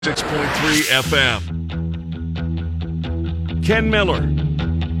6.3 FM. Ken Miller.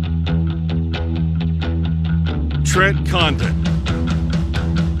 Trent Condon.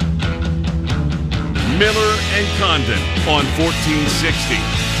 Miller and Condon on 1460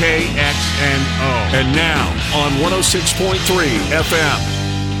 KXNO. And now on 106.3 FM.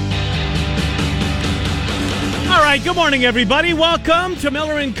 All right, good morning, everybody. Welcome to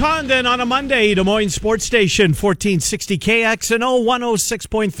Miller and Condon on a Monday, Des Moines Sports Station, 1460 KXNO,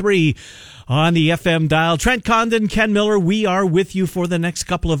 106.3 on the FM dial. Trent Condon, Ken Miller, we are with you for the next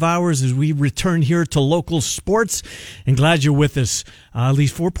couple of hours as we return here to local sports. And glad you're with us, at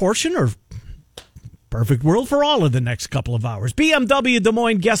least for a portion or perfect world for all of the next couple of hours. BMW Des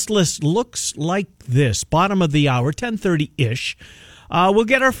Moines guest list looks like this. Bottom of the hour, 10:30-ish. We'll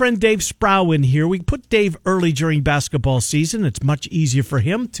get our friend Dave Sprau in here. We put Dave early during basketball season. It's much easier for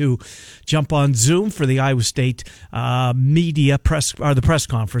him to jump on Zoom for the Iowa State media press or the press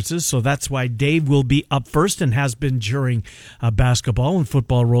conferences. So that's why Dave will be up first and has been during basketball. When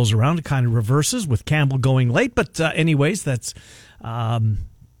football rolls around, it kind of reverses with Campbell going late. But anyways, that's Dave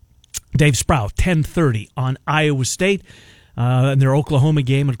Sprau, 10:30 on Iowa State. And their Oklahoma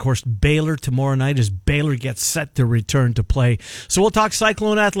game, and of course Baylor tomorrow night as Baylor gets set to return to play. So we'll talk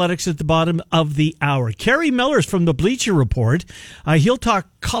Cyclone athletics at the bottom of the hour. Kerry Miller's from the Bleacher Report. He'll talk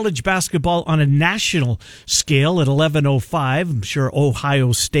college basketball on a national scale at 11:05. I'm sure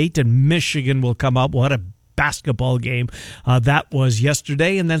Ohio State and Michigan will come up. What a basketball game that was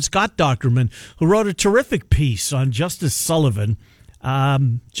yesterday. And then Scott Dockerman, who wrote a terrific piece on Justice Sullivan.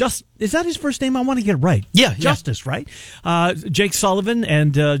 Is that his first name? I want to get it right. Yeah. Justice, right? Jake Sullivan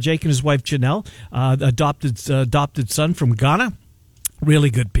and Jake and his wife Janelle, adopted son from Ghana.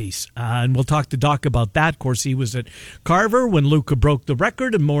 Really good piece. And we'll talk to Doc about that. Of course, he was at Carver when Luka broke the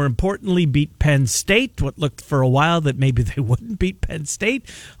record and, more importantly, beat Penn State. What looked for a while that maybe they wouldn't beat Penn State,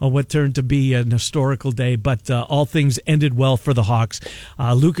 or what turned to be an historical day. But all things ended well for the Hawks.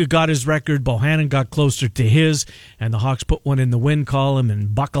 Luka got his record. Bohannon got closer to his. And the Hawks put one in the win column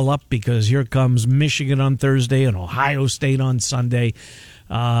and buckle up, because here comes Michigan on Thursday and Ohio State on Sunday.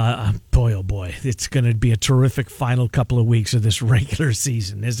 Boy, oh boy, it's going to be a terrific final couple of weeks of this regular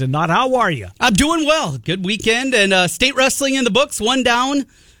season, is it not? How are you? I'm doing well. Good weekend, and state wrestling in the books. One down,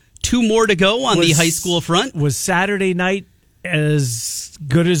 two more to go on the high school front. Was Saturday night as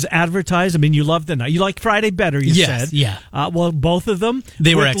good as advertised? I mean, you loved the night. You like Friday better, you said. Yeah. Well, both of them.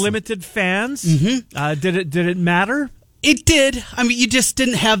 They were with excellent. Limited fans. Mm-hmm. Did it matter? It did. I mean, you just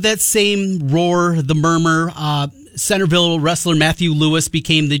didn't have that same roar, the murmur. Centerville wrestler Matthew Lewis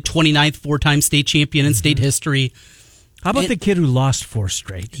became the 29th four-time state champion in state history. How about the kid who lost 4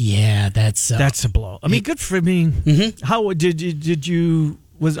 straight? Yeah, that's a blow. I mean, good for me. Mm-hmm. How did you?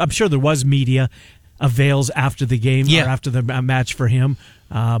 I'm sure there was media avails after the game or after the match for him.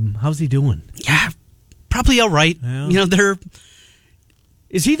 How's he doing? Yeah, probably all right. Yeah.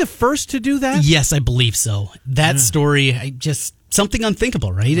 Is he the first to do that? Yes, I believe so. That story, something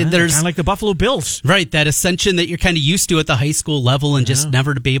unthinkable, right? Yeah, there's kind of like the Buffalo Bills. Right, that ascension that you're kind of used to at the high school level and just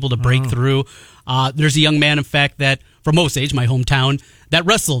never to be able to break through. There's a young man, in fact, that from Osage, my hometown, that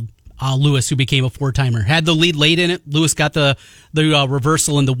wrestled Lewis, who became a 4-timer. Had the lead late in it. Lewis got the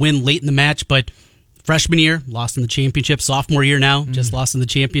reversal and the win late in the match, but freshman year, lost in the championship. Sophomore year now, just lost in the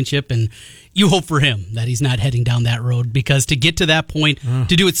championship. And you hope for him that he's not heading down that road, because to get to that point,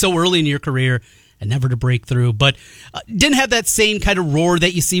 to do it so early in your career and never to break through. But didn't have that same kind of roar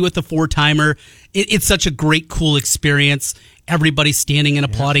that you see with the 4-timer. It's such a great, cool experience. Everybody standing and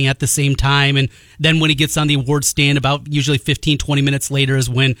applauding at the same time. And then when he gets on the award stand, about usually 15, 20 minutes later is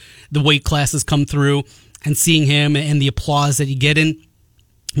when the weight classes come through, and seeing him and the applause that you get in.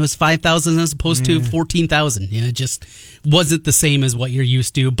 It was 5,000 as opposed to 14,000. It just wasn't the same as what you're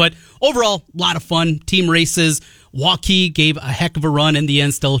used to. But overall, a lot of fun. Team races. Waukee gave a heck of a run in the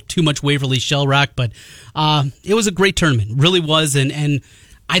end. Still too much Waverly Shell Rock. But it was a great tournament. Really was. And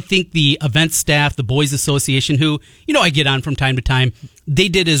I think the event staff, the Boys Association, who, I get on from time to time, they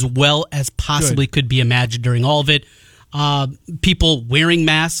did as well as possibly could be imagined during all of it. People wearing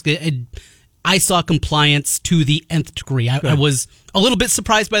masks. I saw compliance to the nth degree. I was a little bit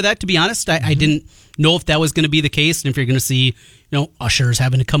surprised by that, to be honest. I didn't know if that was going to be the case, and if you're going to see, ushers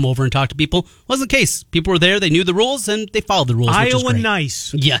having to come over and talk to people. Wasn't the case. People were there, they knew the rules, and they followed the rules. Iowa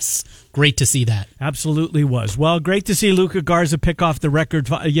nice. Yes, great to see that. Absolutely was. Well, great to see Luka Garza pick off the record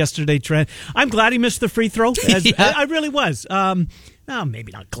yesterday, Trent. I'm glad he missed the free throw. I really was.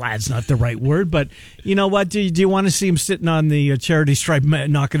 maybe not glad's not the right word, but you know what? Do you want to see him sitting on the charity stripe,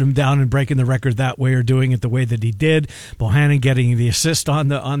 knocking him down and breaking the record that way, or doing it the way that he did? Bohannon getting the assist on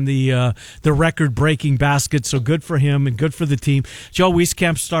the record-breaking basket, so good for him and good for the team. Joe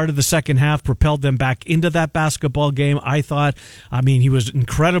Wieskamp started the second half, propelled them back into that basketball game. I thought, he was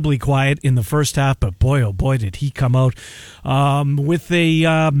incredibly quiet in the first half, but boy, oh boy, did he come out with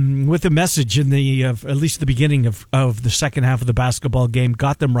a message in the at least the beginning of the second half of the basketball game,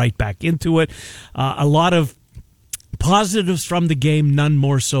 got them right back into it. A lot of positives from the game, none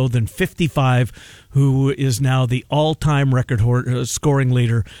more so than 55, who is now the all-time record scoring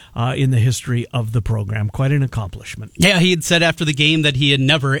leader in the history of the program. Quite an accomplishment. Yeah, he had said after the game that he had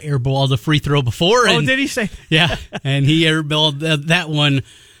never airballed a free throw before. Oh, did he say? Yeah, and he airballed that one.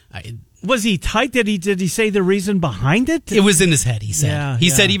 Was he tight? Did he say the reason behind it? It was in his head, he said. Yeah, he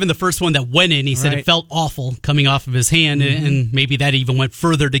said even the first one that went in, he said it felt awful coming off of his hand, and maybe that even went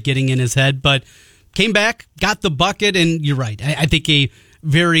further to getting in his head. But came back, got the bucket, and you're right. I think a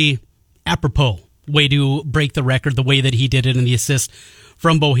very apropos way to break the record, the way that he did it in the assist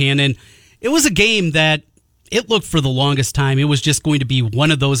from Bohannon. It was a game that it looked for the longest time it was just going to be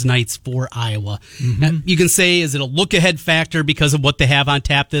one of those nights for Iowa. Now, you can say, is it a look-ahead factor because of what they have on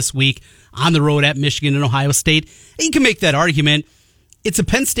tap this week on the road at Michigan and Ohio State? You can make that argument. It's a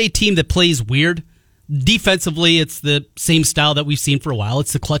Penn State team that plays weird. Defensively, it's the same style that we've seen for a while.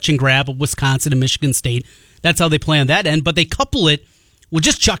 It's the clutch and grab of Wisconsin and Michigan State. That's how they play on that end, but they couple it with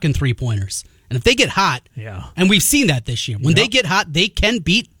just chucking three-pointers. And if they get hot, and we've seen that this year, when they get hot, they can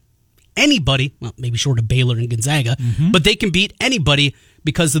beat anybody, well, maybe short of Baylor and Gonzaga, but they can beat anybody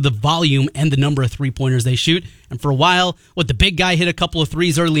because of the volume and the number of three-pointers they shoot. And for a while, the big guy hit a couple of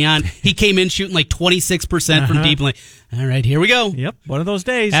threes early on. He came in shooting like 26% from deep. Like, all right, here we go. Yep, one of those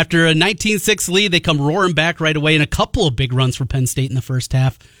days. After a 19-6 lead, they come roaring back right away, and a couple of big runs for Penn State in the first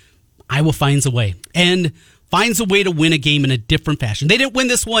half. Iowa finds a way, and finds a way to win a game in a different fashion. They didn't win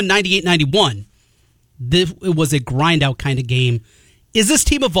this one 98-91. It was a grind-out kind of game. Is this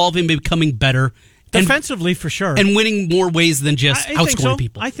team evolving, becoming better? Defensively, for sure. And winning more ways than just outscoring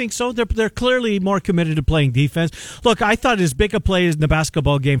people. I think so. They're clearly more committed to playing defense. Look, I thought as big a play as in the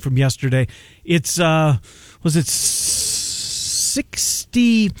basketball game from yesterday, it's, was it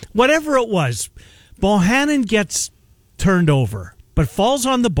 60, whatever it was, Bohannon gets turned over, but falls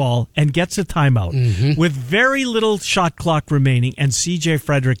on the ball and gets a timeout with very little shot clock remaining, and C.J.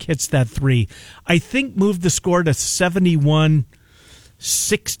 Frederick hits that three. I think moved the score to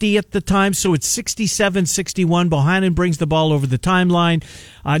 71-60 at the time, so it's 67-61. Bohannon brings the ball over the timeline,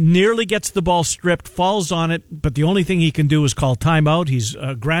 nearly gets the ball stripped, falls on it, but the only thing he can do is call timeout. He's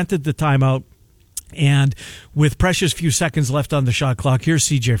granted the timeout. And with precious few seconds left on the shot clock, here's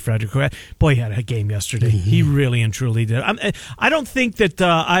C.J. Frederick. Boy, he had a game yesterday. He really and truly did. I don't think that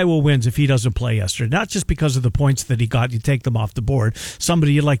Iowa wins if he doesn't play yesterday. Not just because of the points that he got. You take them off the board.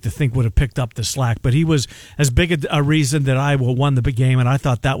 Somebody you'd like to think would have picked up the slack. But he was as big a reason that Iowa won the big game, and I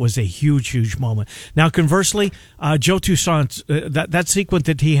thought that was a huge, huge moment. Now, conversely, Joe Toussaint, that sequence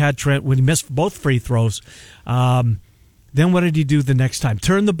that he had, Trent, when he missed both free throws, then what did he do the next time?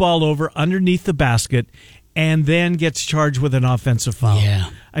 Turn the ball over underneath the basket and then gets charged with an offensive foul. Yeah.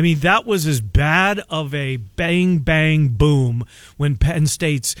 I mean, that was as bad of a bang, bang, boom when Penn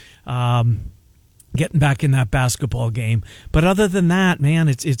State's getting back in that basketball game. But other than that, man,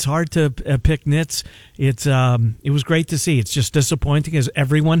 it's hard to pick nits. It was great to see. It's just disappointing, as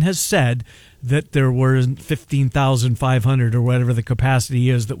everyone has said, that there were 15,500 or whatever the capacity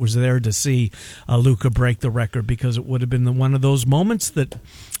is that was there to see Luka break the record, because it would have been one of those moments that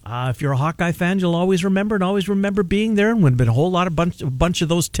if you're a Hawkeye fan, you'll always remember, and always remember being there. And would have been a whole lot of bunch of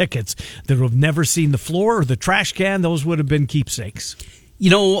those tickets that would have never seen the floor or the trash can. Those would have been keepsakes.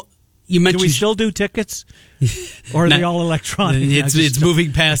 You mentioned, do we still do tickets, or are they all electronic? It's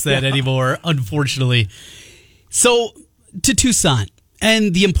moving past that anymore, unfortunately. So to Toussaint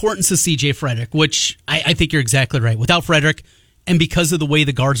and the importance of C.J. Frederick, which I think you're exactly right. Without Frederick, and because of the way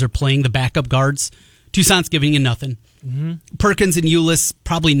the guards are playing, the backup guards, Toussaint's giving you nothing. Perkins and Ulis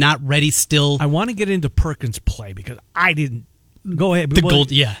probably not ready still. I want to get into Perkins' play because I didn't. Go ahead.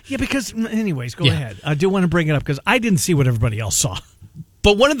 Yeah, because anyways, go ahead. I do want to bring it up because I didn't see what everybody else saw.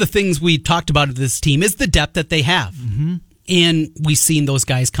 But one of the things we talked about of this team is the depth that they have. And we've seen those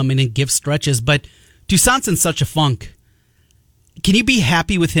guys come in and give stretches. But Toussaint's in such a funk. Can you be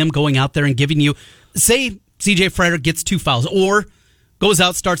happy with him going out there and giving you, say C.J. Frederick gets 2 fouls, or goes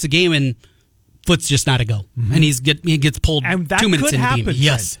out, starts a game, and foot's just not a go. And he gets pulled 2 minutes in the game.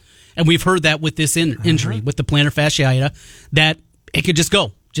 Yes. And we've heard that with this injury, with the plantar fasciitis, that it could just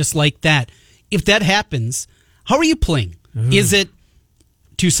go, just like that. If that happens, how are you playing? Is it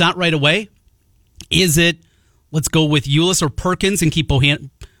Toussaint right away? Is it let's go with Ulis or Perkins and keep Bohannon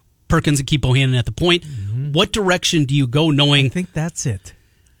at the point? Mm-hmm. What direction do you go knowing? I think that's it.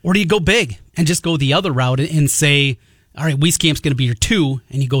 Or do you go big and just go the other route and say, all right, Wieskamp's going to be your 2,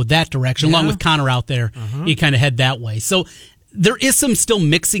 and you go that direction, along with Connor out there. Uh-huh. You kind of head that way. So there is some still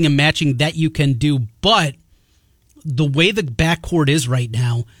mixing and matching that you can do, but the way the backcourt is right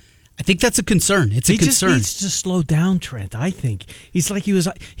now, I think that's a concern. It's a concern. He just needs to slow down, Trent, I think. He's like he was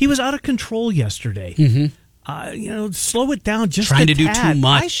out of control yesterday. Mm-hmm. Slow it down just trying to do too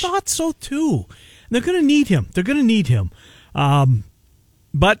much. I thought so, too. They're going to need him.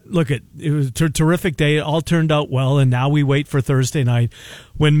 But look, it was a terrific day. It all turned out well, and now we wait for Thursday night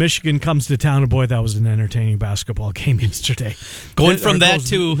when Michigan comes to town. And boy, that was an entertaining basketball game yesterday.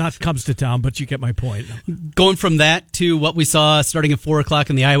 Not comes to town, but you get my point. Going from that to what we saw starting at 4:00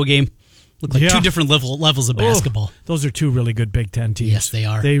 in the Iowa game. Look like two different levels of basketball. Those are two really good Big Ten teams. Yes, they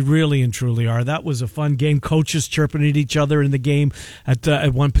are. They really and truly are. That was a fun game. Coaches chirping at each other in the game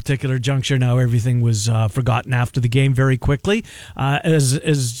at one particular juncture. Now everything was forgotten after the game very quickly,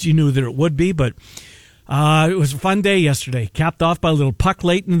 as you knew that it would be. But it was a fun day yesterday. Capped off by a little puck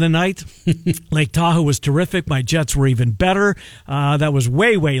late in the night. Lake Tahoe was terrific. My Jets were even better. That was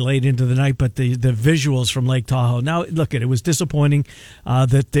way, way late into the night, but the visuals from Lake Tahoe. Now, look, it was disappointing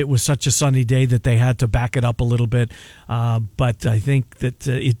that it was such a sunny day that they had to back it up a little bit. But I think that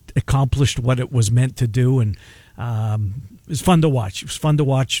it accomplished what it was meant to do, and it was fun to watch. It was fun to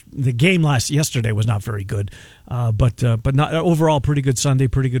watch. The game yesterday was not very good, but not overall pretty good Sunday,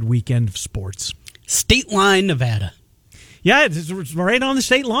 pretty good weekend of sports. State line, Nevada. Yeah, it's right on the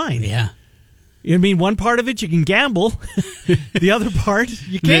state line. Yeah. I mean, one part of it you can gamble. The other part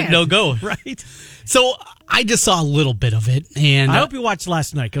you can't. No go. Right. So I just saw a little bit of it. And I hope you watched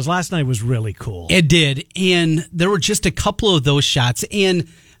last night, because last night was really cool. It did. And there were just a couple of those shots. And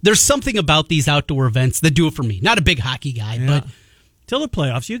there's something about these outdoor events that do it for me. Not a big hockey guy, but till the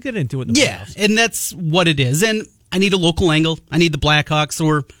playoffs, you get into it in the playoffs. Yeah, and that's what it is. And I need a local angle. I need the Blackhawks,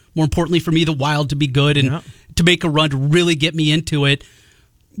 or more importantly for me, the Wild to be good and to make a run to really get me into it.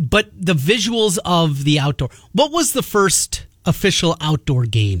 But the visuals of the outdoor. What was the first official outdoor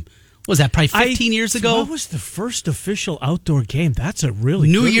game? Was that probably 15 years ago? What was the first official outdoor game? That's a really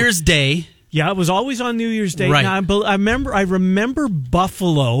New Year's Day. Yeah, it was always on New Year's Day. Right. Now, I remember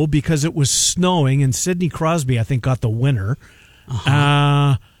Buffalo because it was snowing, and Sidney Crosby, I think, got the winner.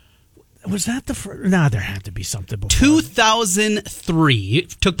 Uh-huh. Was that the first? No, there had to be something before. 2003. It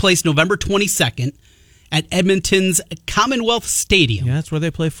took place November 22nd at Edmonton's Commonwealth Stadium. Yeah, that's where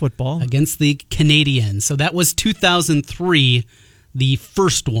they play football. Against the Canadiens. So that was 2003, the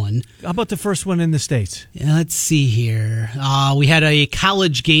first one. How about the first one in the States? Yeah, let's see here. We had a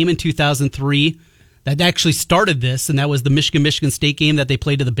college game in 2003 that actually started this, and that was the Michigan State game that they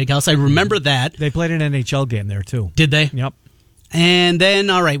played at the Big House. I remember that. They played an NHL game there, too. Did they? Yep. And then,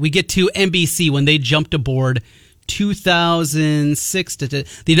 all right, we get to NBC when they jumped aboard 2006. The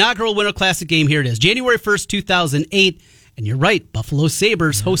inaugural Winter Classic game, here it is. January 1st, 2008. And you're right, Buffalo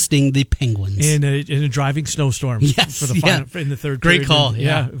Sabres hosting the Penguins. In a driving snowstorm. Yes. For the final, in the third Great period. call.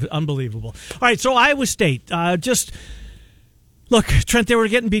 Yeah, unbelievable. All right, so Iowa State, look, Trent, they were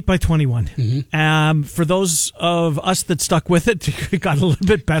getting beat by 21. Mm-hmm. For those of us that stuck with it, it got a little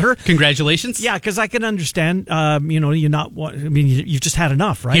bit better. Congratulations. Yeah, because I can understand. You've just had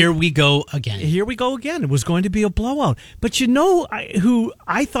enough, right? Here we go again. It was going to be a blowout. But who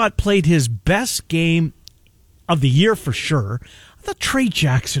I thought played his best game of the year for sure? I thought Trey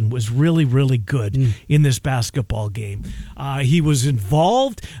Jackson was really, really good in this basketball game. He was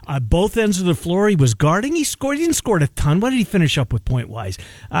involved at both ends of the floor. He was guarding. He didn't score a ton. What did he finish up with point-wise?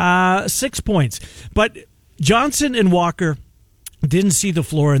 6 points. But Johnson and Walker didn't see the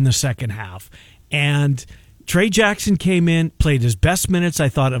floor in the second half. And Trey Jackson came in, played his best minutes, I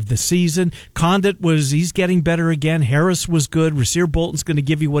thought, of the season. Condit he's getting better again. Harris was good. Rasir Bolton's going to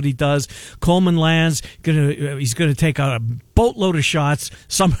give you what he does. Coleman Land's he's going to take out a boatload of shots.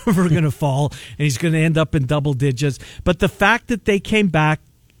 Some of them are going to fall, and he's going to end up in double digits. But the fact that they came back,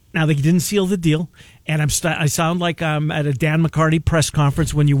 now they didn't seal the deal, and I sound like I'm at a Dan McCarty press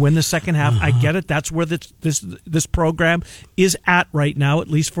conference when you win the second half. I get it. That's where this program is at right now, at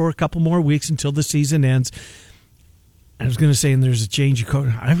least for a couple more weeks until the season ends. I was going to say, and there's a change of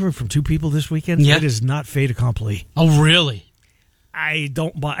code. I've heard from two people this weekend. Yeah. It is not fait accompli. Oh, really? I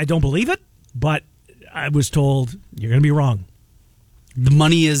don't believe it, but I was told you're going to be wrong. The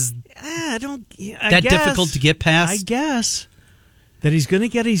money is difficult to get past. I guess that he's going to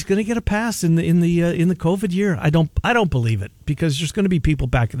get a pass in the COVID year. I don't believe it, because there's going to be people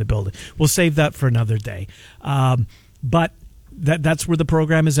back in the building. We'll save that for another day. But that's where the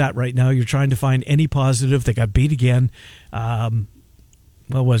program is at right now. You're trying to find any positive. They got beat again.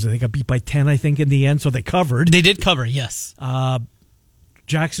 What was it? They got beat by 10, I think, in the end, so they covered. They did cover, yes.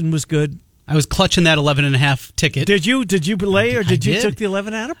 Jackson was good. I was clutching that 11.5 ticket. Did you play, or did you did. took the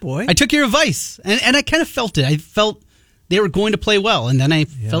 11 out of boy? I took your advice, and I kind of felt it. I felt they were going to play well, and then I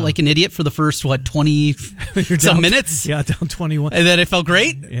felt like an idiot for the first, 20 some minutes? Yeah, down 21. And then I felt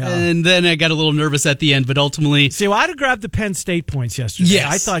great, Yeah. and then I got a little nervous at the end, but ultimately... See, well, I'd have grabbed the Penn State points yesterday.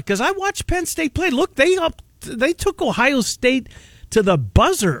 Yes. I thought, because I watched Penn State play. Look, they took Ohio State to the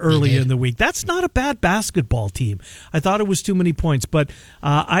buzzer early in the week. That's not a bad basketball team. I thought it was too many points, but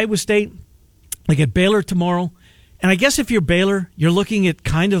Iowa State, they get Baylor tomorrow. And I guess if you're Baylor, you're looking at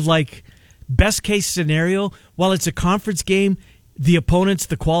kind of like best case scenario. While it's a conference game, the opponent's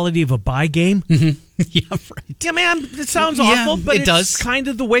the quality of a bye game. Mm-hmm. Yeah, right. Yeah, man, it sounds awful, but it does. Kind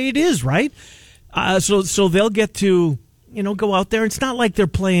of the way it is, right? So they'll get to go out there. It's not like they're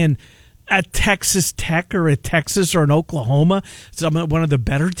playing at Texas Tech or at Texas or in Oklahoma, one of the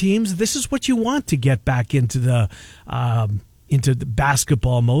better teams. This is what you want to get back into the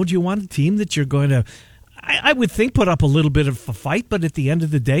basketball mode. You want a team that you're going to, I would think, put up a little bit of a fight, but at the end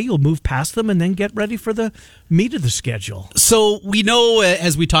of the day, you'll move past them and then get ready for the meat of the schedule. So we know,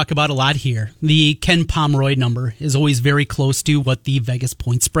 as we talk about a lot here, the Ken Pomeroy number is always very close to what the Vegas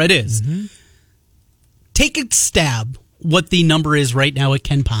point spread is. Mm-hmm. Take a stab what the number is right now at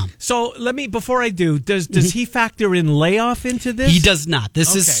Ken Pom. So before I do, does he factor in layoff into this? He does not.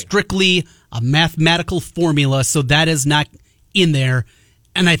 This is strictly a mathematical formula, so that is not in there.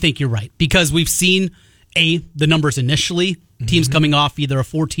 And I think you're right, because we've seen the numbers initially, teams coming off either a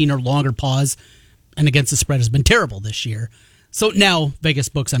 14 or longer pause, and against the spread has been terrible this year. So now Vegas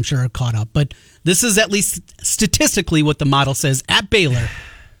books, I'm sure, are caught up. But this is at least statistically what the model says at Baylor.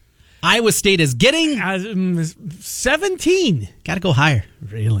 Iowa State is getting 17. Got to go higher.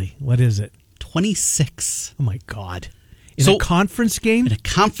 Really? What is it? 26. Oh, my God. In a conference game? In a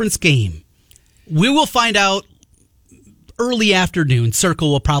conference game. We will find out early afternoon.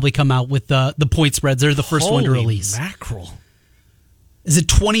 Circle will probably come out with the point spreads. They're the first one to release. Mackerel. Is it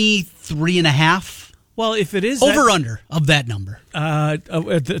 23.5? Well, if it is... Over-under of that number.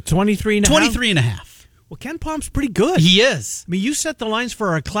 23.5? 23.5. Well, Ken Pom's pretty good. He is. I mean, you set the lines for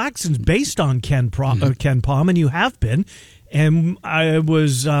our Claxons based on Ken Pom, and you have been. And I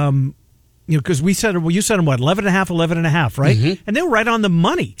was, because you said him, 11.5, right? Mm-hmm. And they were right on the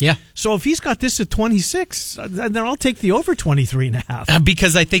money. Yeah. So if he's got this at 26, then I'll take the over 23.5.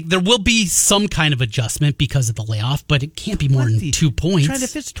 Because I think there will be some kind of adjustment because of the layoff, but it can't be more than 2 points. Trent,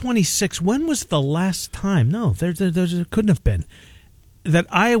 if it's 26, when was the last time? No, there couldn't have been. That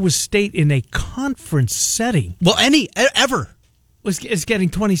Iowa State in a conference setting, ever is getting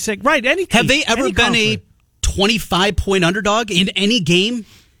 26. Right? Have they ever been a 25-point underdog in any game?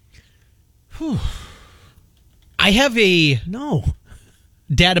 I have a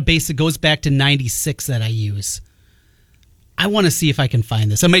database that goes back to 96 that I use. I want to see if I can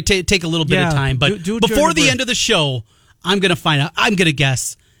find this. I might take a little bit of time, but before the end of the show, I'm going to find out. I'm going to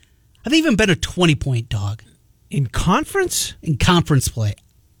guess. Have they even been a 20-point dog? In conference? In conference play.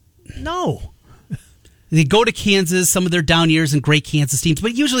 No. They go to Kansas, some of their down years and great Kansas teams,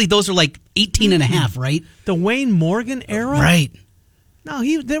 but usually those are like 18.5, right? The Wayne Morgan era? Right. No,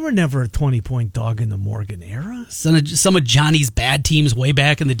 they were never a 20-point dog in the Morgan era. Some of Johnny's bad teams way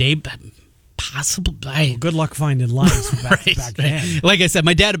back in the day, possible. Well, good luck finding lines back then. Like I said,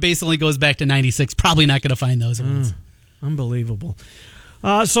 my database only goes back to 96. Probably not going to find those ones. Unbelievable.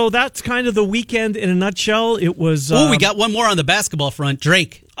 So that's kind of the weekend in a nutshell. It was. We got one more on the basketball front.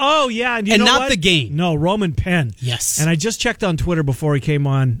 Drake. Oh yeah, and not the game. No, Roman Penn. Yes. And I just checked on Twitter before he came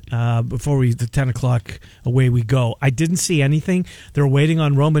on. The 10 o'clock away we go. I didn't see anything. They're waiting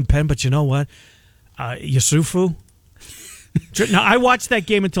on Roman Penn, but you know what? Yusufu. Now I watched that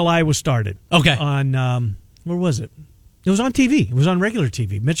game until Iowa started. Okay. On where was it? It was on TV. It was on regular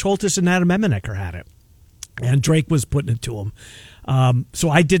TV. Mitch Holtis and Adam Emenecker had it, and Drake was putting it to him. So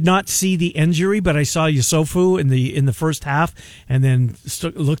I did not see the injury, but I saw Yusufu in the first half, and then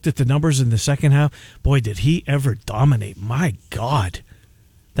looked at the numbers in the second half. Boy, did he ever dominate! My God,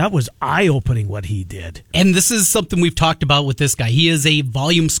 that was eye-opening what he did. And this is something we've talked about with this guy. He is a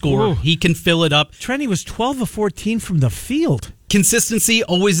volume scorer. Ooh. He can fill it up. Trenny was 12 of 14 from the field. Consistency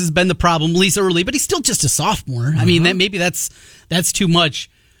always has been the problem, at least early, but he's still just a sophomore. I mean, maybe that's too much.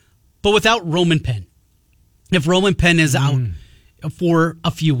 But without Roman Penn, if Roman Penn is out for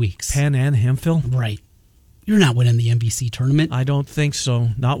a few weeks. Penn and Hemphill? Right. You're not winning the NBC tournament. I don't think so.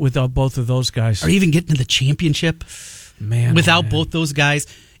 Not without both of those guys. Or even getting to the championship. Without both those guys.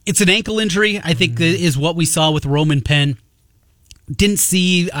 It's an ankle injury, I think, is what we saw with Roman Penn. didn't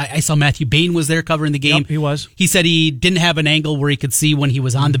see. I saw Matthew Bain was there covering the game. Yep, he was. He said he didn't have an angle where he could see when he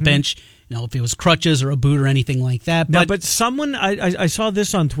was on the bench. If it was crutches or a boot or anything like that. But someone, I saw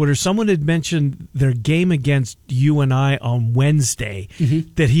this on Twitter, someone had mentioned their game against UNI on Wednesday,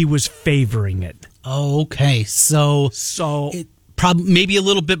 that he was favoring it. Oh, okay. So probably maybe a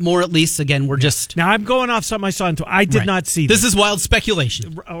little bit more at least. Again, we're just... Now, I'm going off something I saw on Twitter. I did not see this. This is wild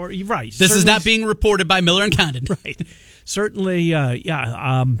speculation. Right. This is not being reported by Miller and Condon. Right. Certainly,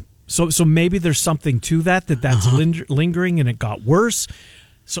 So maybe there's something to that's lingering and it got worse.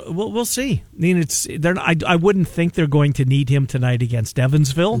 So we'll see. I mean, I wouldn't think they're going to need him tonight against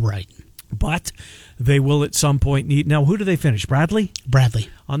Evansville. Right. But they will at some point need... Now, who do they finish? Bradley? Bradley.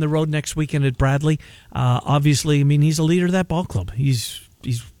 On the road next weekend at Bradley. Obviously, I mean, he's a leader of that ball club.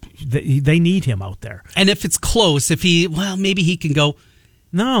 They need him out there. And if it's close, maybe he can go...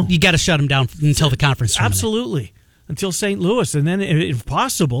 No. You got to shut him down until the conference tournament. Absolutely. Until St. Louis. And then, if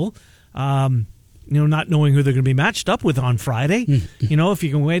possible... not knowing who they're going to be matched up with on Friday, if you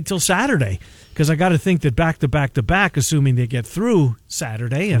can wait until Saturday. Because I got to think that back-to-back, assuming they get through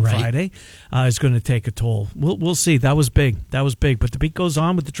Saturday and Friday, is going to take a toll. We'll see. That was big. But the beat goes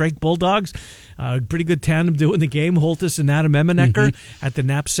on with the Drake Bulldogs. Pretty good tandem doing the game. Holtis and Adam Emenecker at the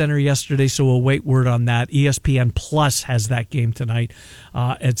Knapp Center yesterday, so we'll wait word on that. ESPN Plus has that game tonight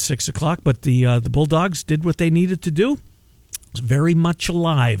at 6 o'clock. But the Bulldogs did what they needed to do. It's very much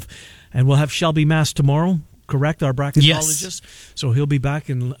alive. And we'll have Shelby Mass tomorrow, correct, our bracketologist? Yes. So he'll be back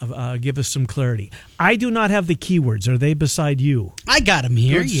and give us some clarity. I do not have the keywords. Are they beside you? I got them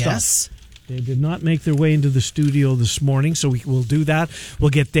here, Good yes. Stuff. They did not make their way into the studio this morning, so we'll do that.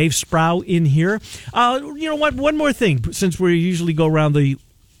 We'll get Dave Sprau in here. You know what? One more thing, since we usually go around the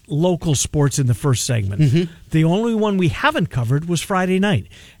local sports in the first segment. The only one we haven't covered was Friday night,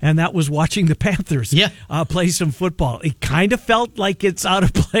 and that was watching the Panthers play some football. It kind of felt like it's out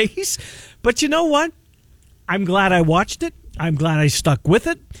of place, but you know what? I'm glad I watched it. I'm glad I stuck with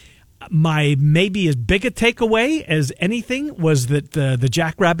it. My maybe as big a takeaway as anything was that the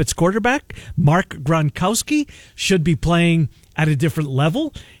Jackrabbits quarterback, Mark Gronkowski, should be playing at a different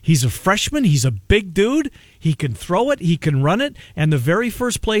level. He's a freshman. He's a big dude. He can throw it. He can run it. And the very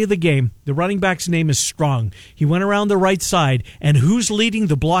first play of the game, the running back's name is Strong. He went around the right side, and who's leading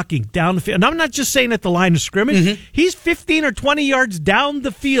the blocking down the field? And I'm not just saying at the line of scrimmage. He's 15 or 20 yards down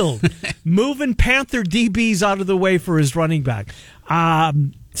the field, moving Panther DBs out of the way for his running back.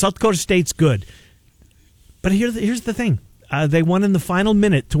 South Dakota State's good. But here's the thing. They won in the final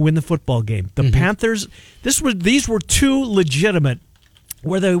minute to win the football game. The Panthers, these were two legitimate.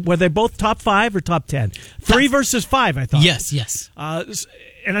 Were they both top 5 or top 10? 3 versus 5, I thought. Yes.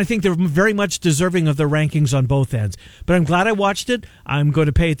 And I think they're very much deserving of their rankings on both ends. But I'm glad I watched it. I'm going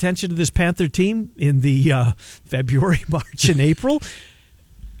to pay attention to this Panther team in the February, March, and April.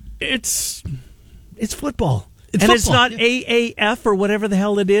 It's football. It's not AAF or whatever the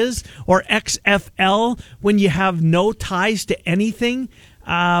hell it is, or XFL, when you have no ties to anything.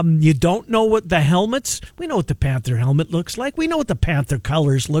 You don't know what the helmets. We know what the Panther helmet looks like. We know what the Panther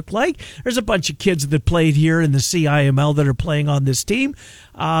colors look like. There's a bunch of kids that played here in the CIML that are playing on this team.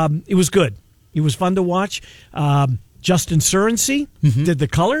 It was good. It was fun to watch. Justin Surensey did the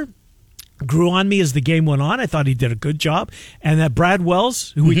color. Grew on me as the game went on. I thought he did a good job. And that Brad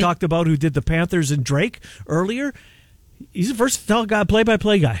Wells, who we talked about, who did the Panthers and Drake earlier, he's a versatile guy,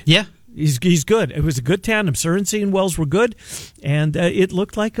 play-by-play guy. Yeah. He's good. It was a good tandem. Surensey and Wells were good, and it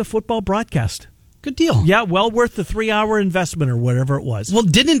looked like a football broadcast. Good deal. Yeah, well worth the 3-hour investment or whatever it was. Well,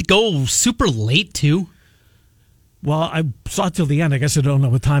 didn't it go super late, too? Well, I saw it till the end. I guess I don't know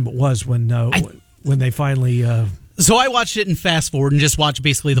what time it was when they finally... So I watched it in fast forward and just watched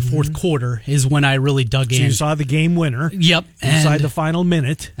basically the fourth quarter is when I really dug in. So you saw the game winner. Yep. Inside the final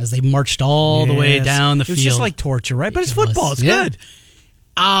minute. As they marched all the way down the field. It was just like torture, right? But it's football. It's good.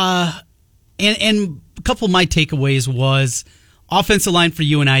 And a couple of my takeaways was offensive line for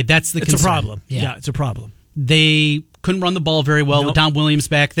UNI. That's the concern. It's a problem. Yeah, it's a problem. They couldn't run the ball very well with Don Williams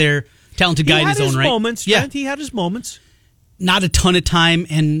back there. Talented guy in his own right. He had his moments. Not a ton of time,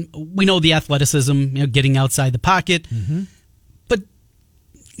 and we know the athleticism, getting outside the pocket. But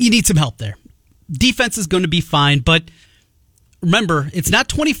you need some help there. Defense is going to be fine, but remember, it's not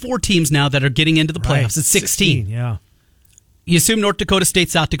 24 teams now that are getting into the playoffs. Right. It's 16. Yeah. You assume North Dakota State,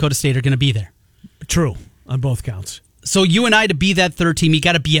 South Dakota State are going to be there. True, on both counts. So UNI to be that third team, you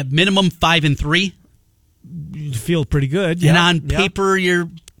got to be at minimum 5-3. You feel pretty good. And on paper, you're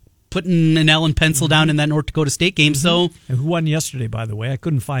putting an L and pencil down in that North Dakota State game. So, and who won yesterday, by the way? I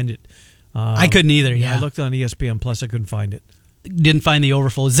couldn't find it. I couldn't either, yeah. I looked on ESPN Plus. I couldn't find it. Didn't find the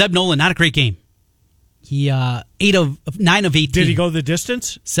overflow. Zeb Nolan, not a great game. He 9 of 18. Did he go the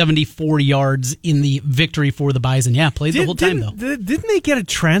distance? 74 yards in the victory for the Bison. Yeah, played the whole time, though. Didn't they get a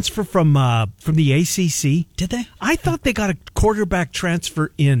transfer from the ACC? Did they? I thought they got a quarterback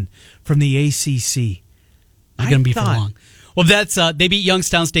transfer in from the ACC. Not going to be for long. Well, that's they beat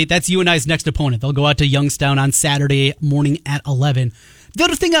Youngstown State. That's UNI's next opponent. They'll go out to Youngstown on Saturday morning at 11. The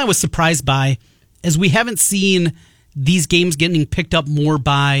other thing I was surprised by is we haven't seen these games getting picked up more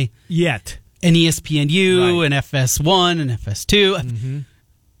by yet an ESPNU, an FS1, an FS2,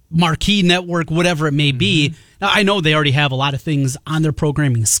 Marquee Network, whatever it may be. Now, I know they already have a lot of things on their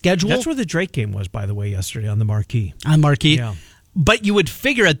programming schedule. That's where the Drake game was, by the way, yesterday on the Marquee. On Marquee. Yeah. But you would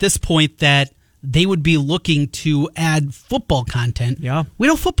figure at this point that they would be looking to add football content. Yeah. We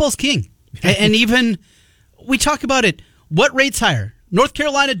know football's king. And even, we talk about it, what rate's higher? North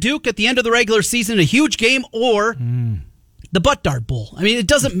Carolina Duke at the end of the regular season, a huge game, or the Butt Dart Bowl? I mean, it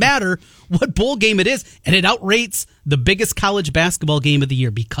doesn't matter what bowl game it is, and it outrates the biggest college basketball game of the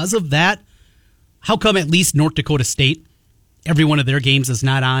year. Because of that, how come at least North Dakota State, every one of their games is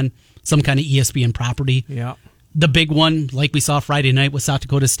not on some kind of ESPN property? Yeah. The big one, like we saw Friday night with South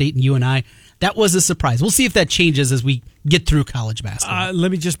Dakota State and UNI, that was a surprise. We'll see if that changes as we get through college basketball.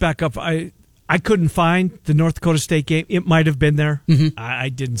 Let me just back up. I couldn't find the North Dakota State game. It might have been there. I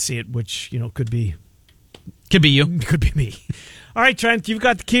didn't see it, which could be you, could be me. All right, Trent, you've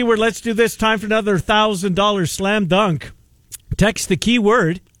got the keyword. Let's do this. Time for another $1,000 slam dunk. Text the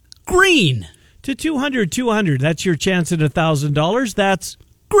keyword green to 200-200. That's your chance at $1,000. That's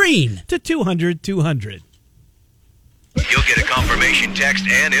green to 200-200. You'll get a confirmation text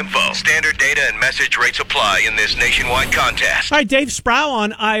and info. Standard data and message rates apply in this nationwide contest. All right, Dave Sprau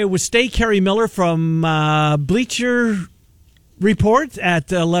on Iowa State. Kerry Miller from Bleacher Report at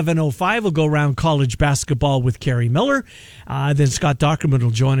 11:05. We'll go around college basketball with Kerry Miller. Then Scott Dockerman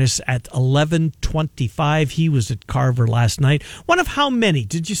will join us at 11:25. He was at Carver last night. One of how many?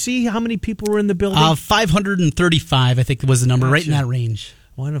 Did you see how many people were in the building? 535, I think was the number, right in that range.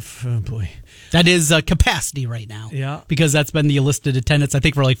 One of, boy. That is capacity right now. Yeah. Because that's been the enlisted attendance, I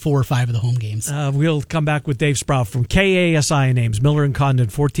think, for like 4 or 5 of the home games. We'll come back with Dave Sprau from KASI names. Miller and Condon,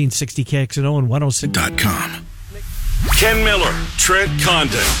 1460 KXNO and 106.com. Ken Miller, Trent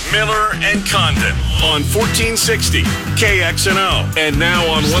Condon, Miller and Condon on 1460 KXNO and now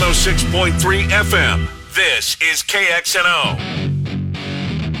on 106.3 FM. This is KXNO.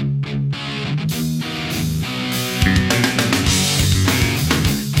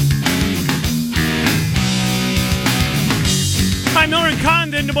 Hi, Miller and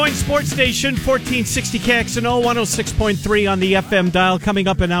Condon, Des Moines Sports Station, 1460 KXNO, 106.3 on the FM dial. Coming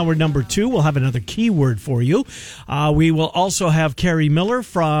up in hour number 2, we'll have another keyword for you. We will also have Kerry Miller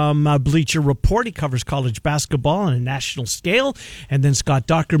from Bleacher Report. He covers college basketball on a national scale. And then Scott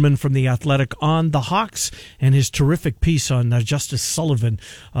Dockerman from The Athletic on the Hawks and his terrific piece on Justice Sullivan,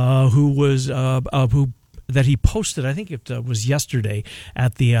 who that he posted, I think it was yesterday,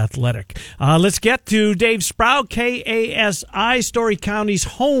 at The Athletic. Let's get to Dave Sprau, KASI, Story County's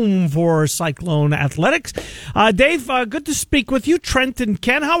home for Cyclone Athletics. Dave, good to speak with you. Trent and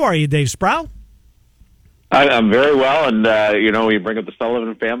Ken, how are you, Dave Sprau? I'm very well, and, we bring up the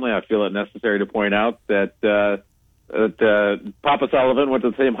Sullivan family. I feel it necessary to point out that Papa Sullivan went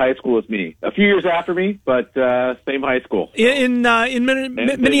to the same high school as me. A few years after me, but same high school. In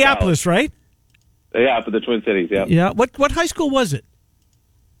Minneapolis, right? Yeah, for the Twin Cities, yeah. Yeah. What high school was it?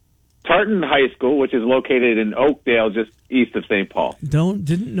 Tartan High School, which is located in Oakdale, just east of St. Paul.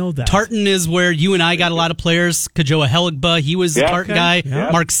 Didn't know that. Tartan is where you and I got a lot of players. Kajoa Heligba, he was the Tartan guy. Yeah.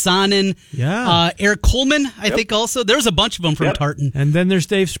 Mark Sonnen. Yeah. Eric Coleman, I think also. There's a bunch of them from Tartan. And then there's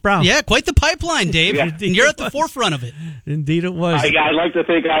Dave Sprau. Yeah, quite the pipeline, Dave. Yeah. And you're at the forefront of it. Indeed it was. I'd like to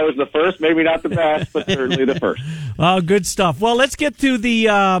think I was the first, maybe not the best, but certainly the first. Good stuff. Well, let's get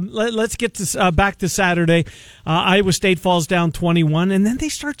to back to Saturday. Iowa State falls down 21, and then they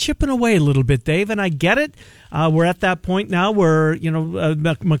start chipping away a little bit, Dave, and I get it. We're at that point now where,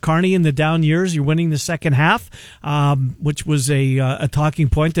 McCarney in the down years, you're winning the second half, which was a talking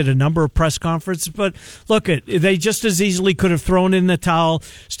point at a number of press conferences. But look, they just as easily could have thrown in the towel.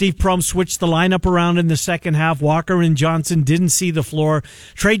 Steve Prohm switched the lineup around in the second half. Walker and Johnson didn't see the floor.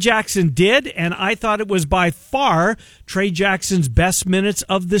 Trey Jackson did, and I thought it was by far Trey Jackson's best minutes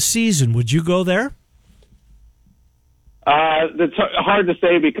of the season. Would you go there? It's hard to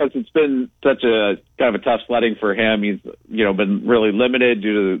say because it's been such a kind of a tough sledding for him. He's, been really limited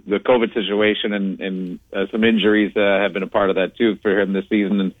due to the COVID situation and some injuries have been a part of that too for him this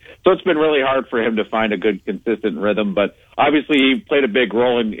season. And so it's been really hard for him to find a good, consistent rhythm. But obviously he played a big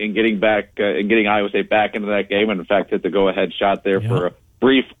role in getting back, in getting Iowa State back into that game. And in fact, hit the go-ahead shot there for a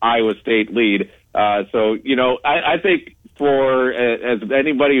brief Iowa State lead. So, I think for as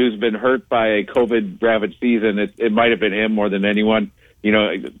anybody who's been hurt by a COVID-ravaged season, it might have been him more than anyone.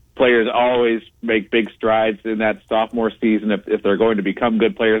 Players always make big strides in that sophomore season if they're going to become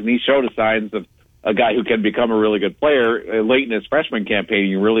good players, and he showed the signs of a guy who can become a really good player late in his freshman campaign.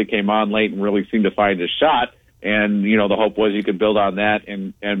 He really came on late and really seemed to find his shot, and the hope was you could build on that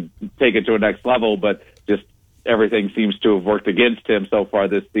and take it to a next level, but just everything seems to have worked against him so far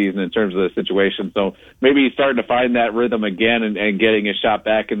this season in terms of the situation. So maybe he's starting to find that rhythm again and getting his shot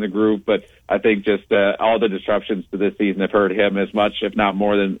back in the groove. But I think just all the disruptions to this season have hurt him as much, if not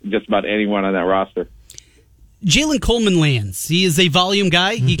more, than just about anyone on that roster. Jalen Coleman lands. He is a volume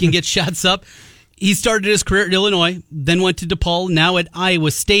guy. He can get shots up. He started his career at Illinois, then went to DePaul, now at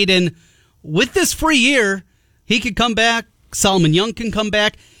Iowa State. And with this free year, he could come back. Solomon Young can come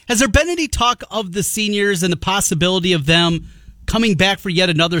back. Has there been any talk of the seniors and the possibility of them coming back for yet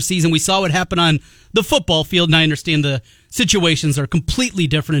another season? We saw what happened on the football field, and I understand the situations are completely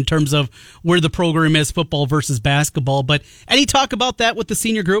different in terms of where the program is, football versus basketball. But any talk about that with the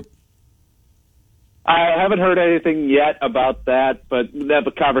senior group? I haven't heard anything yet about that, but that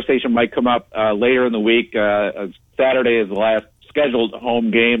conversation might come up later in the week. Saturday is the last scheduled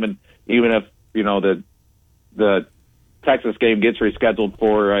home game, and even if the Texas game gets rescheduled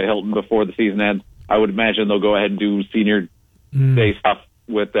for Hilton before the season ends, I would imagine they'll go ahead and do senior day stuff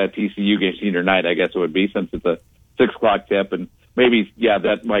with that TCU game, senior night, I guess it would be, since it's a 6 o'clock tip. And maybe,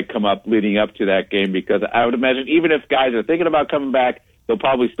 that might come up leading up to that game, because I would imagine even if guys are thinking about coming back, they'll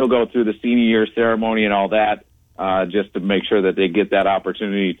probably still go through the senior year ceremony and all that, just to make sure that they get that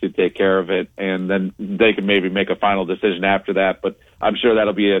opportunity to take care of it, and then they can maybe make a final decision after that. But I'm sure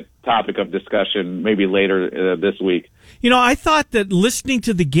that'll be a topic of discussion maybe later this week. I thought that listening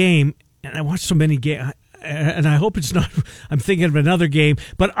to the game, and I watched so many games, and I hope it's not, I'm thinking of another game,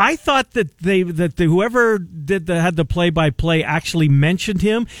 but I thought that whoever had the play-by-play actually mentioned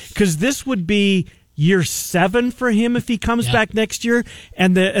him, because this would be year 7 for him if he comes back next year,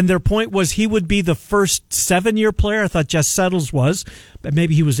 and their point was he would be the first 7-year player. I thought Jess Settles was, but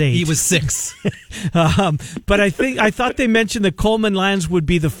maybe he was 8. He was 6. But I thought they mentioned that Coleman Lands would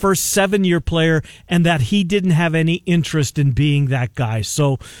be the first 7-year player, and that he didn't have any interest in being that guy.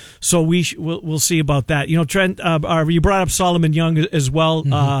 So we'll see about that. Trent, you brought up Solomon Young as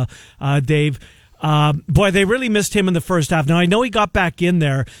well, Dave. Boy, they really missed him in the first half. Now, I know he got back in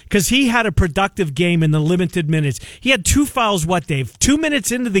there because he had a productive game in the limited minutes. He had 2 fouls, Dave? 2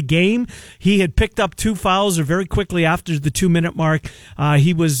 minutes into the game, he had picked up 2 fouls, or very quickly after the 2-minute mark.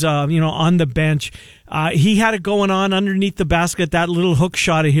 He was, on the bench. He had it going on underneath the basket, that little hook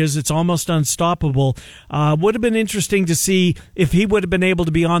shot of his. It's almost unstoppable. Would have been interesting to see if he would have been able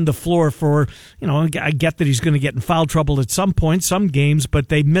to be on the floor for, I get that he's going to get in foul trouble at some point, some games, but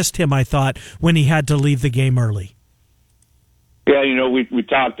they missed him, I thought, when he had to leave the game early. Yeah, we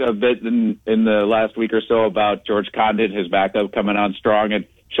talked a bit in the last week or so about George Condon, his backup, coming on strong and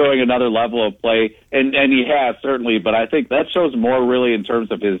showing another level of play, and he has, certainly, but I think that shows more really in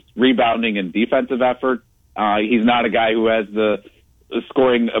terms of his rebounding and defensive effort. He's not a guy who has the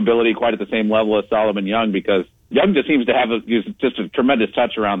scoring ability quite at the same level as Solomon Young, because Young just seems to have just a tremendous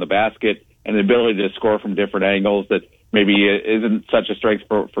touch around the basket and the ability to score from different angles that maybe isn't such a strength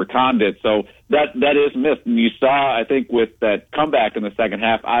for Condit. So that is missed. And you saw, I think, with that comeback in the second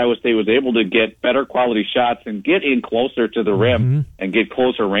half, Iowa State was able to get better quality shots and get in closer to the rim and get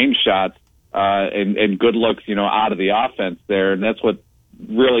closer range shots and good looks, out of the offense there. And that's what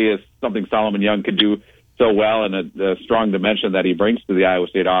really is something Solomon Young could do so well, and a strong dimension that he brings to the Iowa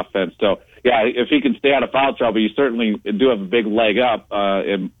State offense. So, yeah, if he can stay out of foul trouble, you certainly do have a big leg up.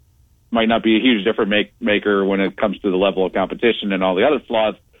 It might not be a huge difference maker when it comes to the level of competition and all the other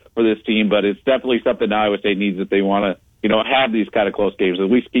flaws for this team, but it's definitely something Iowa State needs if they want to, have these kind of close games,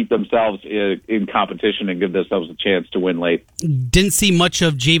 at least keep themselves in competition and give themselves a chance to win late. Didn't see much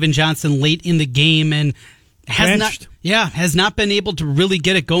of Javen Johnson late in the game, and has not been able to really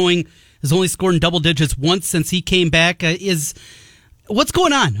get it going. Has only scored in double digits once since he came back. What's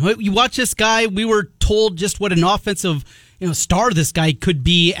going on? You watch this guy. We were told just what an offensive star this guy could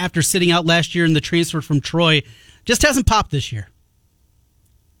be after sitting out last year in the transfer from Troy. Just hasn't popped this year.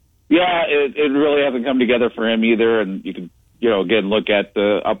 Yeah, it really hasn't come together for him either. And you can, again, look at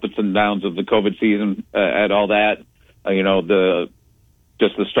the ups and downs of the COVID season, at all that, the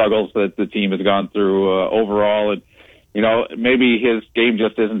struggles that the team has gone through overall. And, maybe his game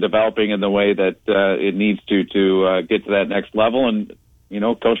just isn't developing in the way that it needs to get to that next level. And,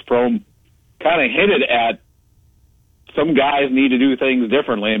 Coach Prohm kind of hinted at some guys need to do things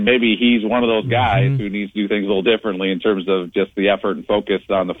differently, and maybe he's one of those guys who needs to do things a little differently in terms of just the effort and focus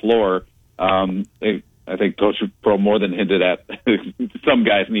on the floor. I think Coach Pro more than hinted at some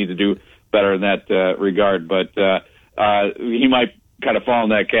guys need to do better in that regard, but he might kind of fall in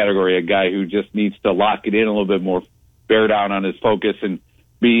that category, a guy who just needs to lock it in a little bit more, bear down on his focus, and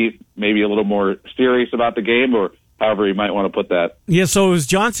be maybe a little more serious about the game, or however you might want to put that. Yeah, so it was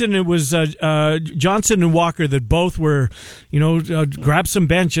Johnson and Walker that both were, grabbed some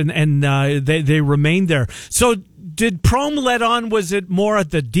bench and they remained there. So did Prohm let on? Was it more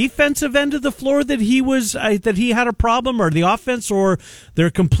at the defensive end of the floor that he had a problem, or the offense, or their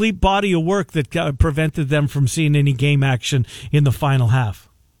complete body of work that prevented them from seeing any game action in the final half?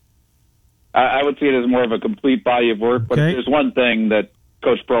 I would see it as more of a complete body of work, but Okay. there's one thing that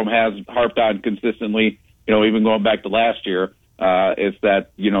Coach Prohm has harped on consistently, even going back to last year, is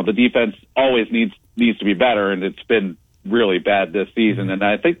that, the defense always needs to be better, and it's been really bad this season. And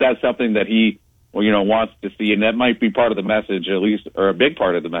I think that's something that he, wants to see, and that might be part of the message, at least, or a big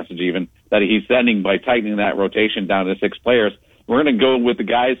part of the message even, that he's sending by tightening that rotation down to 6 players. We're going to go with the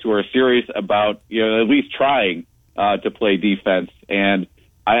guys who are serious about, at least trying to play defense. And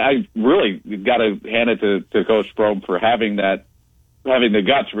I really got to hand it to Coach Prohm for having the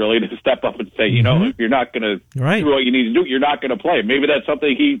guts, really, to step up and say, if you're not going to do what you need to do, you're not going to play. Maybe that's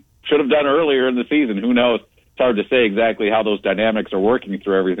something he should have done earlier in the season. Who knows? It's hard to say exactly how those dynamics are working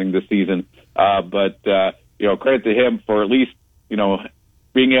through everything this season. But credit to him for at least,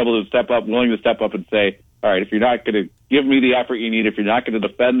 being able to step up, willing to step up and say, all right, if you're not going to give me the effort you need, if you're not going to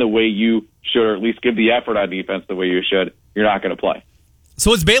defend the way you should, or at least give the effort on defense the way you should, you're not going to play.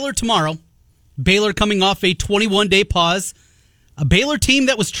 So it's Baylor tomorrow. Baylor coming off a 21-day pause. A Baylor team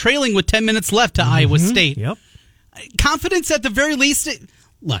that was trailing with 10 minutes left to Iowa State. Yep. Confidence at the very least.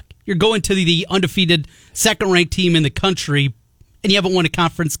 Look, you're going to the undefeated second-ranked team in the country, and you haven't won a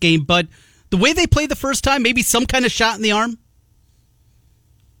conference game, but the way they played the first time, maybe some kind of shot in the arm?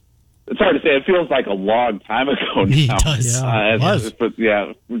 It's hard to say. It feels like a long time ago now. It does.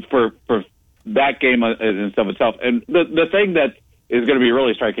 For that game in of itself. And the thing that is going to be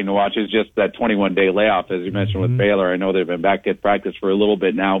really striking to watch is just that 21-day layoff, as you mentioned with Baylor. I know they've been back at practice for a little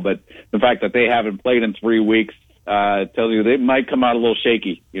bit now, but the fact that they haven't played in 3 weeks tells you they might come out a little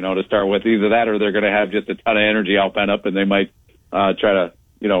shaky, to start with. Either that or they're going to have just a ton of energy all pent up, and they might try to,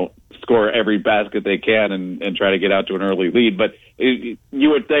 score every basket they can and try to get out to an early lead. But you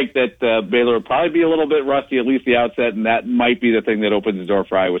would think that Baylor would probably be a little bit rusty, at least the outset, and that might be the thing that opens the door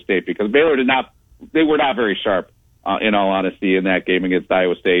for Iowa State, because Baylor they were not very sharp. In all honesty, in that game against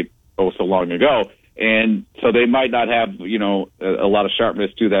Iowa State so long ago. And so they might not have, a lot of sharpness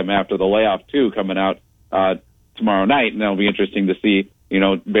to them after the layoff, too, coming out tomorrow night. And that'll be interesting to see.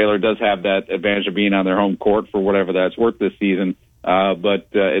 Baylor does have that advantage of being on their home court for whatever that's worth this season. But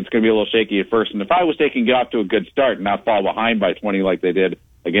it's going to be a little shaky at first. And if Iowa State can get off to a good start and not fall behind by 20 like they did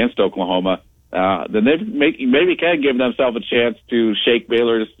against Oklahoma, then they maybe can give themselves a chance to shake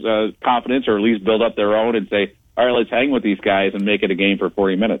Baylor's confidence, or at least build up their own and say, all right, let's hang with these guys and make it a game for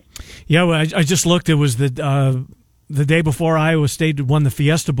 40 minutes. Yeah, well, I just looked. It was the day before Iowa State won the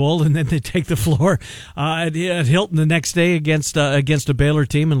Fiesta Bowl, and then they take the floor at Hilton the next day against a Baylor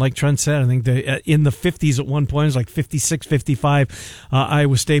team. And like Trent said, I think they in the 50s at one point. It was like 56, 55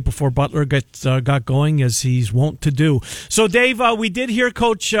 Iowa State before Butler got going, as he's wont to do. So, Dave, we did hear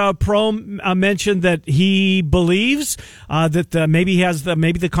Coach Prohm mention that he believes that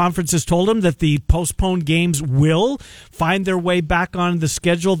maybe the conference has told him that the postponed games will find their way back on the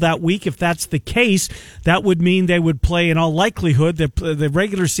schedule that week. If that's the case, that would mean they would play, in all likelihood, the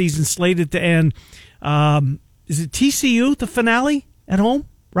regular season slated to end. Is it TCU, the finale at home,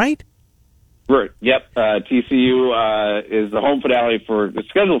 right? Right. Yep. TCU is the home finale it's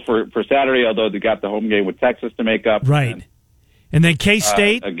scheduled for Saturday, although they got the home game with Texas to make up. Right. And then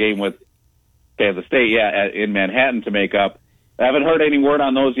K-State? A game with Kansas State, in Manhattan to make up. I haven't heard any word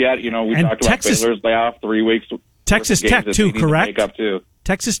on those yet. We talked about Baylor's layoff 3 weeks. Texas Tech, too, correct?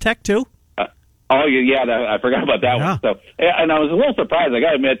 Texas Tech, too? Oh, yeah, I forgot about that one. So, and I was a little surprised. I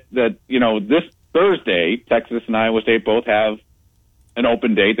got to admit that, this Thursday, Texas and Iowa State both have an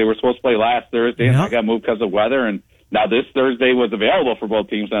open date. They were supposed to play last Thursday, and I got moved because of weather. And now this Thursday was available for both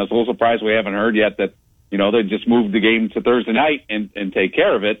teams, and I was a little surprised we haven't heard yet that, they just moved the game to Thursday night and take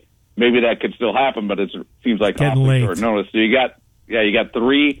care of it. Maybe that could still happen, but it seems like awfully short notice. So you got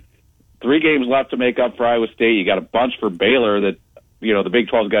three games left to make up for Iowa State. You got a bunch for Baylor that, the Big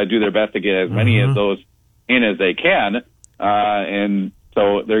 12's got to do their best to get as many of those in as they can. And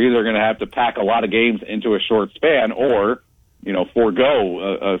so they're either going to have to pack a lot of games into a short span or,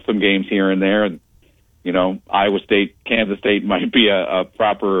 forego some games here and there. And, Iowa State, Kansas State might be a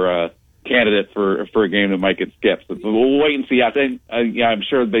proper candidate for a game that might get skipped. So we'll wait and see. I think, I'm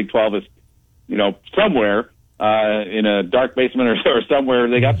sure the Big 12 is somewhere in a dark basement or somewhere.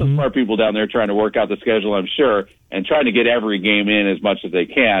 They got some smart people down there trying to work out the schedule, I'm sure, and trying to get every game in as much as they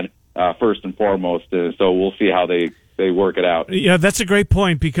can, first and foremost. So we'll see how they work it out. Yeah, that's a great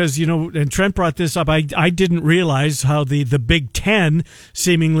point because, and Trent brought this up. I didn't realize how the Big Ten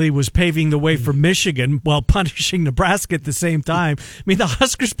seemingly was paving the way for Michigan while punishing Nebraska at the same time. I mean, the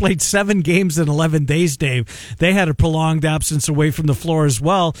Huskers played 7 games in 11 days, Dave. They had a prolonged absence away from the floor as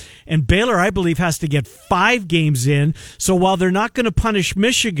well. And Baylor, I believe, has to get 5 games in. So while they're not going to punish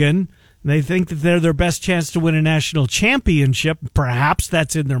Michigan, they think that they're their best chance to win a national championship. Perhaps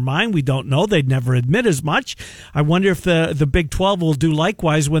that's in their mind. We don't know. They'd never admit as much. I wonder if the Big 12 will do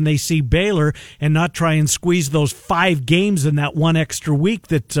likewise when they see Baylor and not try and squeeze those 5 games in that one extra week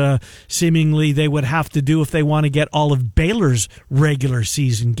that seemingly they would have to do if they want to get all of Baylor's regular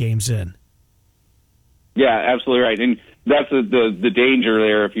season games in. Yeah, absolutely right. And that's the danger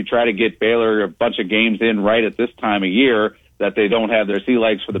there. If you try to get Baylor a bunch of games in right at this time of year, that they don't have their sea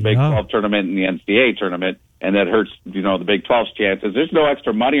legs for the Big 12 tournament and the NCAA tournament, and that hurts, the Big 12's chances. There's no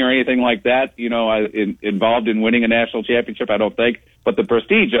extra money or anything like that, involved in winning a national championship, I don't think. But the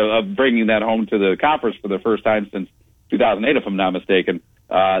prestige of bringing that home to the conference for the first time since 2008, if I'm not mistaken,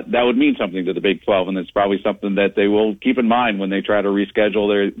 that would mean something to the Big 12, and it's probably something that they will keep in mind when they try to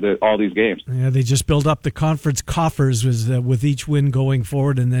reschedule all these games. Yeah, they just build up the conference coffers with each win going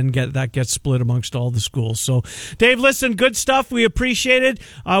forward, and then that gets split amongst all the schools. So, Dave, listen, good stuff. We appreciate it.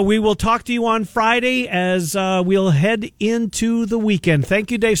 We will talk to you on Friday as we'll head into the weekend.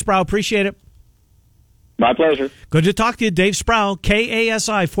 Thank you, Dave Sprau. Appreciate it. My pleasure. Good to talk to you, Dave Sprau,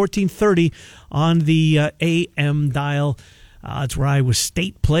 KASI 1430 on the AM dial. It's where Iowa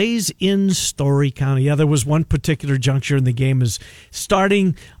State plays in Story County. Yeah, there was one particular juncture in the game is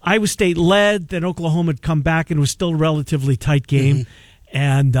starting. Iowa State led, then Oklahoma had come back, and it was still a relatively tight game.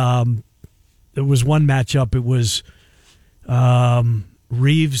 And there was one matchup. It was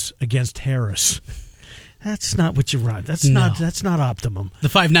Reeves against Harris. That's not what you run. That's not optimum. The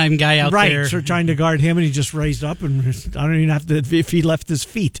 5'9" guy out there. Right, so trying to guard him, and he just raised up, and I don't even have to, if he left his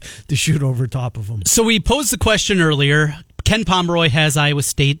feet, to shoot over top of him. So we posed the question earlier. Ken Pomeroy has Iowa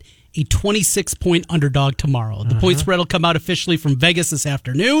State a 26-point underdog tomorrow. The point spread will come out officially from Vegas this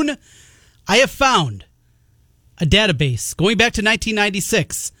afternoon. I have found a database going back to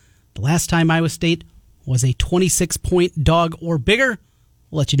 1996. The last time Iowa State was a 26-point dog or bigger.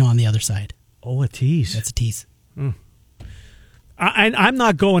 We'll let you know on the other side. Oh, a tease. That's a tease. I'm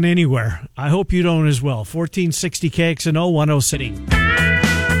not going anywhere. I hope you don't as well. 1460 KXNO 106.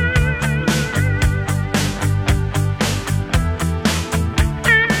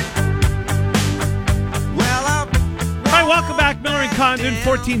 Welcome back, Miller and Condon,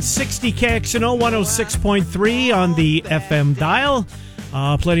 1460 KXNO 106.3 on the FM dial.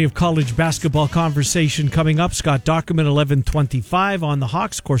 Plenty of college basketball conversation coming up. Scott Dockerman, 11:25 on the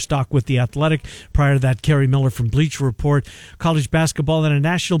Hawks. Of course, Doc with the Athletic. Prior to that, Kerry Miller from Bleacher Report. College basketball in a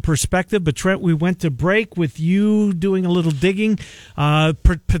national perspective. But, Trent, we went to break with you doing a little digging.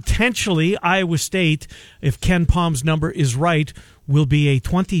 Potentially, Iowa State, if Ken Palm's number is right, will be a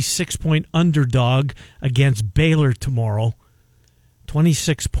 26-point underdog against Baylor tomorrow.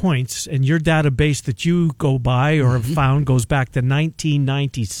 26 points, and your database that you go by or have found goes back to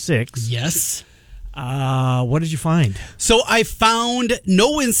 1996. Yes. What did you find? So I found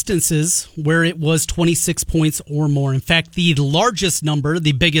no instances where it was 26 points or more. In fact, the largest number,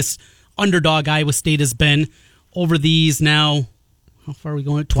 the biggest underdog Iowa State has been over these now, how far are we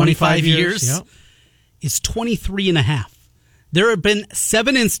going? 25 years. Yep. Is 23.5. There have been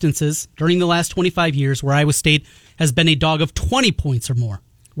 7 instances during the last 25 years where Iowa State has been a dog of 20 points or more.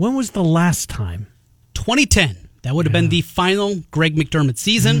 When was the last time? 2010. That would have been the final Greg McDermott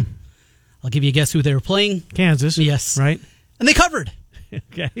season. I'll give you a guess who they were playing. Kansas. Yes. Right. And they covered.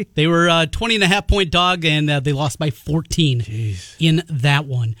 Okay. They were a 20.5-point dog, and they lost by 14 in that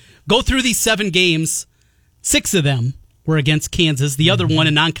one. Go through these 7 games. 6 of them were against Kansas. The other one,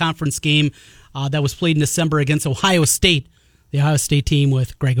 a non-conference game that was played in December against Ohio State. The Ohio State team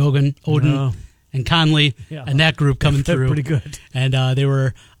with Greg Oden, and Conley, and that group coming through. Pretty good. And they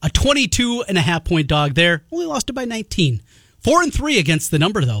were a 22.5-point dog there. Only lost it by 19. 4-3 against the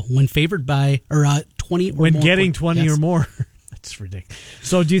number, though, when favored by 20 or more. When getting points. 20 or more. That's ridiculous.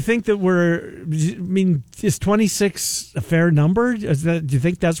 So do you think that is 26 a fair number? Do you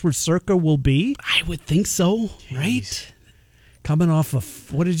think that's where Circa will be? I would think so, right? Coming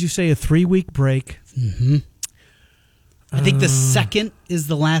off what did you say, a 3-week break? Mm-hmm. I think the second is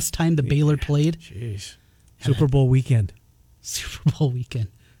the last time the Baylor played. Jeez. Super Bowl weekend. Super Bowl weekend.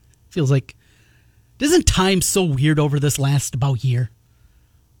 Feels like, isn't time so weird over this last about year?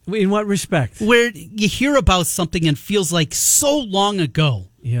 In what respect? Where you hear about something and feels like so long ago.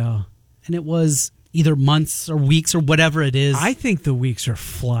 Yeah. And it was either months or weeks or whatever it is. I think the weeks are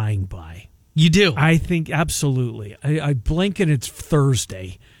flying by. You do? I think absolutely. I blink and it's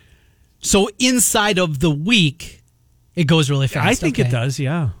Thursday. So inside of the week, it goes really fast. I think it does,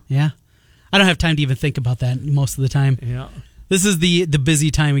 yeah. Yeah. I don't have time to even think about that most of the time. Yeah. This is the busy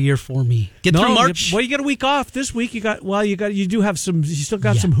time of year for me. Through March. Well, you got a week off this week. You still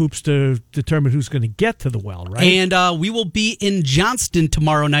got some hoops to determine who's going to get to the well, right? And we will be in Johnston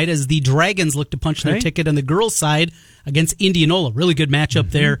tomorrow night as the Dragons look to punch their ticket on the girls' side against Indianola. Really good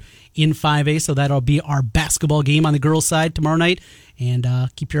matchup there in 5A. So that'll be our basketball game on the girls' side tomorrow night. And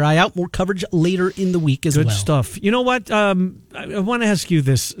keep your eye out. More coverage later in the week as well. Good stuff. You know what? I want to ask you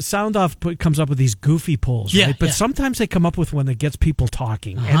this. Sound Off comes up with these goofy polls, right? But sometimes they come up with one that gets people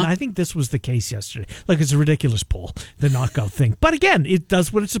talking. And I think this was the case yesterday. Like, it's a ridiculous poll, the knockout thing. But again, it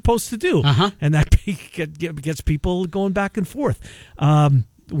does what it's supposed to do. And that gets people going back and forth.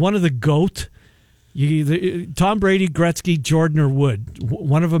 One of the GOAT... Tom Brady, Gretzky, Jordan, or Wood.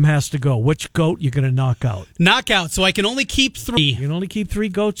 One of them has to go. Which GOAT you going to knock out? Knockout. So I can only keep 3. You can only keep 3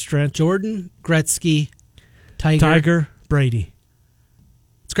 GOATs, Trent. Jordan, Gretzky, Tiger, Brady.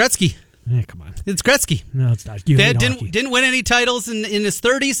 It's Gretzky. Yeah, come on. It's Gretzky. No, it's not. Dad didn't win any titles in his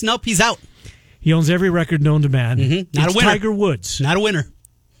 30s. Nope, he's out. He owns every record known to man. Not a winner. Tiger Woods. Not a winner.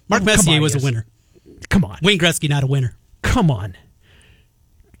 Mark Messier was a winner. Come on. Wayne Gretzky, not a winner. Come on.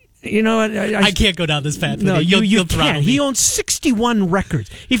 You know, I can't go down this path. No, you can't. He owns 61 records.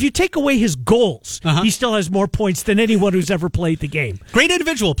 If you take away his goals, he still has more points than anyone who's ever played the game. Great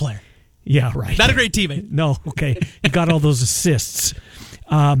individual player. Yeah, right. Not a great teammate. No, okay. He got all those assists.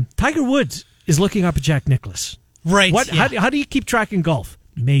 Tiger Woods is looking up at Jack Nicklaus. Right. How do you keep track in golf?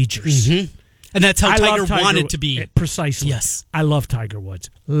 Majors. And that's how Tiger wanted to be. Precisely. Yes. I love Tiger Woods.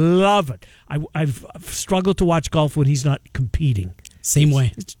 Love it. I've struggled to watch golf when he's not competing. Same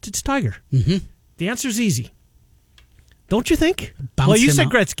way. It's Tiger. The answer's easy. Don't you think? Well, you said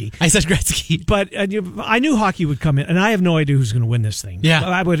Gretzky. I said Gretzky. But I knew hockey would come in, and I have no idea who's going to win this thing. Yeah.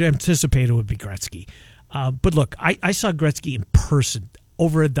 I would anticipate it would be Gretzky. But look, I saw Gretzky in person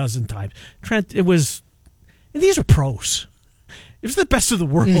over a dozen times. Trent, and these are pros. It was the best of the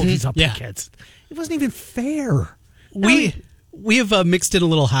world he's up against. It wasn't even fair. We have mixed in a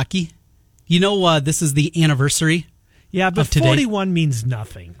little hockey. You know, this is the anniversary. Yeah, but 41 means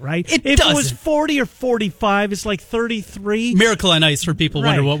nothing, right? If it was 40 or 45, it's like 33. Miracle on Ice for people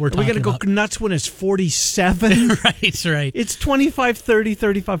wonder what we're talking about. Are we going to go nuts when it's 47? Right. It's 25, 30,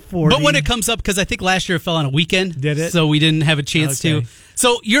 35, 40. But when it comes up, because I think last year it fell on a weekend. Did it? So we didn't have a chance to.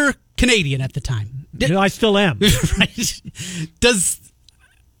 So you're Canadian at the time. I still am. Right.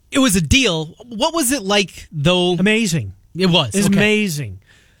 It was a deal. What was it like, though? Amazing. It was. It's amazing. I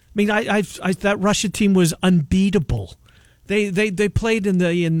mean, that Russia team was unbeatable. They played in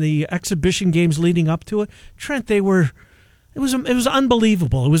the exhibition games leading up to it. Trent, it was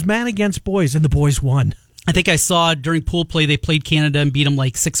unbelievable. It was man against boys, and the boys won. I think I saw during pool play they played Canada and beat them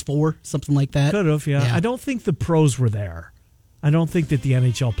like 6-4, something like that. Could have, yeah. I don't think the pros were there. I don't think that the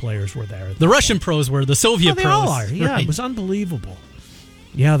NHL players were there. The Russian pros were, the Soviet pros. They all are. Yeah, right. It was unbelievable.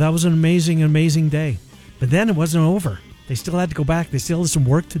 Yeah, that was an amazing day. But then it wasn't over. They still had to go back. They still had some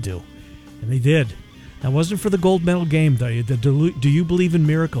work to do, and they did. That wasn't for the gold medal game, though. Do you believe in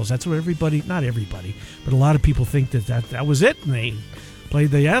miracles? That's what not everybody, but a lot of people think that was it, and they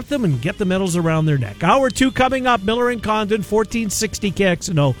played the anthem and get the medals around their neck. Hour 2 coming up. Miller and Condon, 1460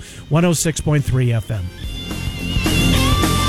 KXNO, 106.3 FM.